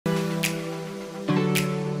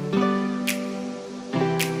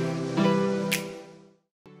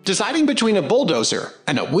Deciding between a bulldozer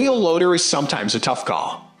and a wheel loader is sometimes a tough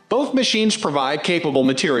call. Both machines provide capable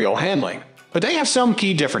material handling, but they have some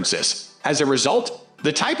key differences. As a result,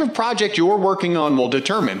 the type of project you're working on will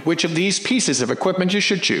determine which of these pieces of equipment you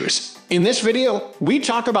should choose. In this video, we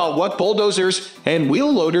talk about what bulldozers and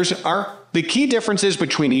wheel loaders are, the key differences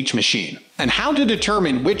between each machine, and how to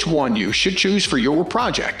determine which one you should choose for your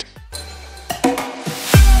project.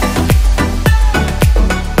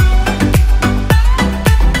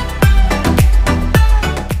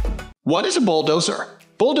 What is a bulldozer?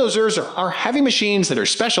 Bulldozers are heavy machines that are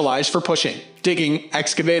specialized for pushing, digging,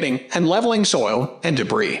 excavating, and leveling soil and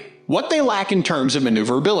debris. What they lack in terms of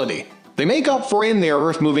maneuverability, they make up for in their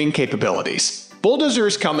earth-moving capabilities.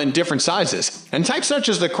 Bulldozers come in different sizes and types such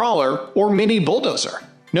as the crawler or mini bulldozer.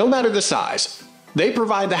 No matter the size, they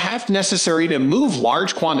provide the heft necessary to move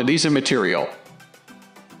large quantities of material.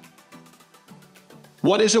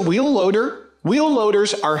 What is a wheel loader? Wheel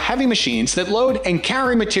loaders are heavy machines that load and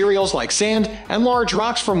carry materials like sand and large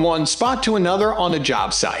rocks from one spot to another on a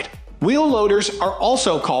job site. Wheel loaders are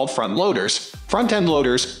also called front loaders, front-end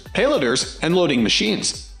loaders, payloaders, and loading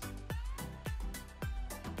machines.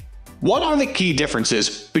 What are the key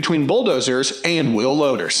differences between bulldozers and wheel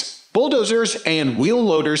loaders? Bulldozers and wheel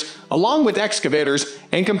loaders, along with excavators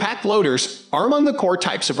and compact loaders, are among the core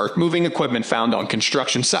types of earth-moving equipment found on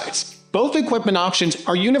construction sites. Both equipment options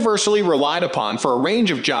are universally relied upon for a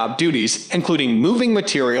range of job duties, including moving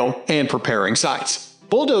material and preparing sites.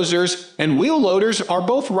 Bulldozers and wheel loaders are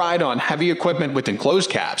both ride on heavy equipment with enclosed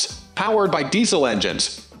cabs, powered by diesel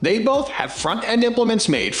engines. They both have front-end implements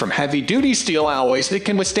made from heavy-duty steel alloys that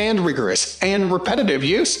can withstand rigorous and repetitive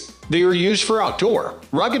use. They are used for outdoor,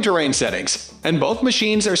 rugged terrain settings, and both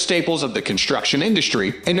machines are staples of the construction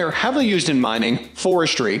industry and are heavily used in mining,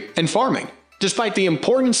 forestry, and farming. Despite the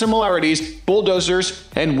important similarities, bulldozers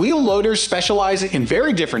and wheel loaders specialize in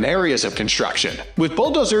very different areas of construction, with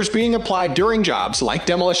bulldozers being applied during jobs like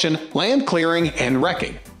demolition, land clearing, and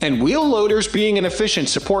wrecking, and wheel loaders being an efficient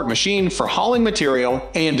support machine for hauling material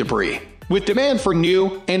and debris. With demand for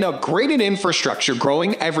new and upgraded infrastructure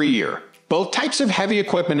growing every year, both types of heavy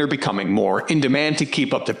equipment are becoming more in demand to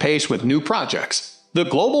keep up the pace with new projects. The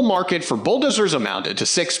global market for bulldozers amounted to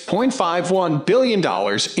 $6.51 billion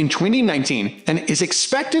in 2019 and is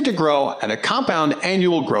expected to grow at a compound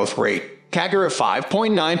annual growth rate, CAGR of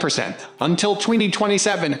 5.9%, until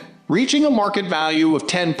 2027, reaching a market value of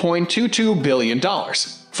 $10.22 billion.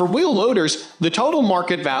 For wheel loaders, the total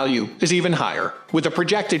market value is even higher, with a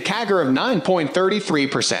projected CAGR of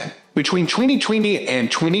 9.33% between 2020 and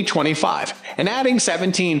 2025, and adding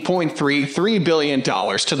 $17.33 billion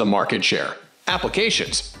to the market share.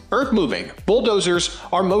 Applications. Earth-moving bulldozers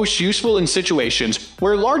are most useful in situations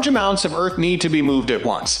where large amounts of earth need to be moved at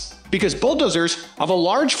once, because bulldozers have a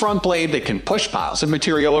large front blade that can push piles of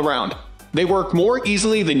material around. They work more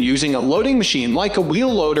easily than using a loading machine like a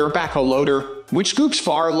wheel loader or backhoe loader, which scoops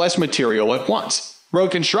far less material at once.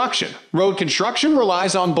 Road construction. Road construction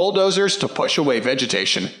relies on bulldozers to push away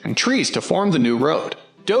vegetation and trees to form the new road.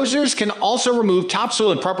 Dozers can also remove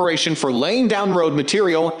topsoil in preparation for laying down road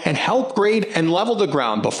material and help grade and level the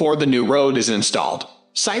ground before the new road is installed.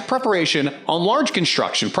 Site preparation. On large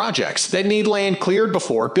construction projects that need land cleared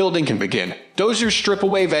before building can begin, dozers strip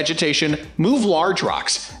away vegetation, move large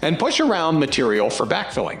rocks, and push around material for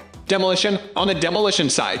backfilling. Demolition. On a demolition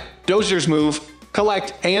site, dozers move,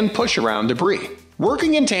 collect, and push around debris.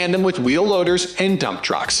 Working in tandem with wheel loaders and dump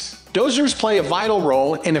trucks, dozers play a vital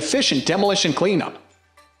role in efficient demolition cleanup.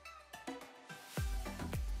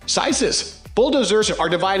 Sizes. Bulldozers are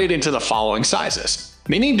divided into the following sizes.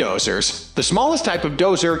 Mini dozers. The smallest type of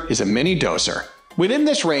dozer is a mini dozer. Within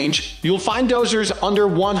this range, you'll find dozers under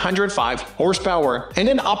 105 horsepower and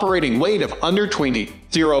an operating weight of under 20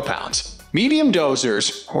 pounds. Medium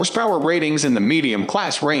dozers. Horsepower ratings in the medium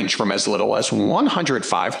class range from as little as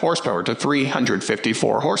 105 horsepower to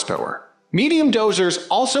 354 horsepower. Medium dozers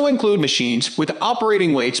also include machines with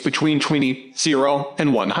operating weights between 20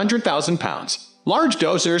 and 100,000 pounds. Large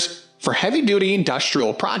dozers for heavy-duty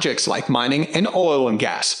industrial projects like mining and oil and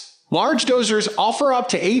gas. Large dozers offer up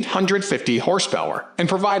to 850 horsepower and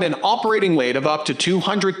provide an operating weight of up to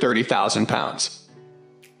 230,000 pounds.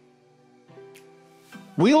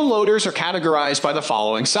 Wheel loaders are categorized by the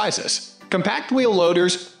following sizes. Compact wheel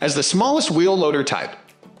loaders as the smallest wheel loader type.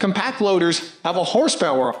 Compact loaders have a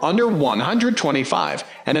horsepower under 125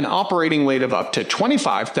 and an operating weight of up to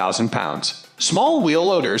 25,000 pounds. Small wheel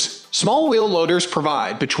loaders. Small wheel loaders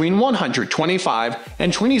provide between 125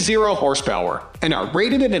 and 20 horsepower and are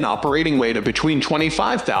rated at an operating weight of between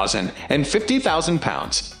 25,000 and 50,000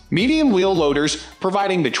 pounds. Medium wheel loaders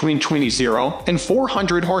providing between 20 and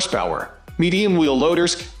 400 horsepower. medium wheel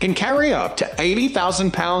loaders can carry up to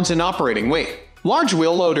 80,000 pounds in operating weight. Large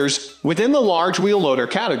wheel loaders. Within the large wheel loader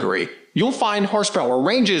category, you'll find horsepower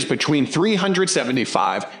ranges between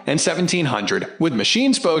 375 and 1700, with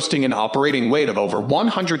machines boasting an operating weight of over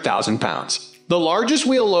 100,000 pounds. The largest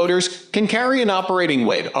wheel loaders can carry an operating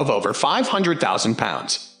weight of over 500,000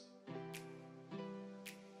 pounds.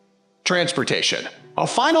 Transportation. A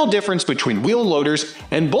final difference between wheel loaders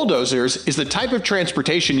and bulldozers is the type of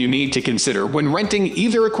transportation you need to consider when renting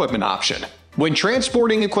either equipment option. When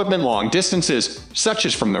transporting equipment long distances, such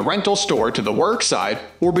as from the rental store to the work site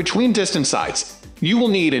or between distant sites, you will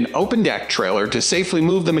need an open-deck trailer to safely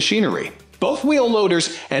move the machinery. Both wheel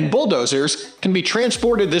loaders and bulldozers can be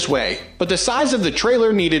transported this way, but the size of the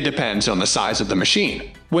trailer needed depends on the size of the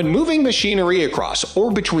machine. When moving machinery across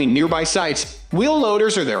or between nearby sites, wheel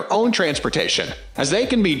loaders are their own transportation, as they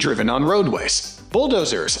can be driven on roadways.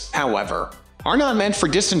 Bulldozers, however, are not meant for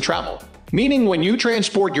distant travel, meaning when you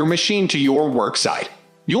transport your machine to your work site,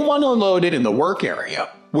 you'll want to unload it in the work area,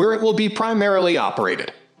 where it will be primarily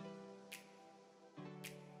operated.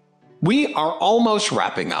 We are almost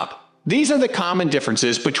wrapping up. These are the common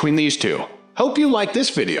differences between these two. Hope you like this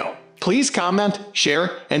video. Please comment, share,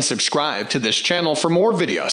 and subscribe to this channel for more videos.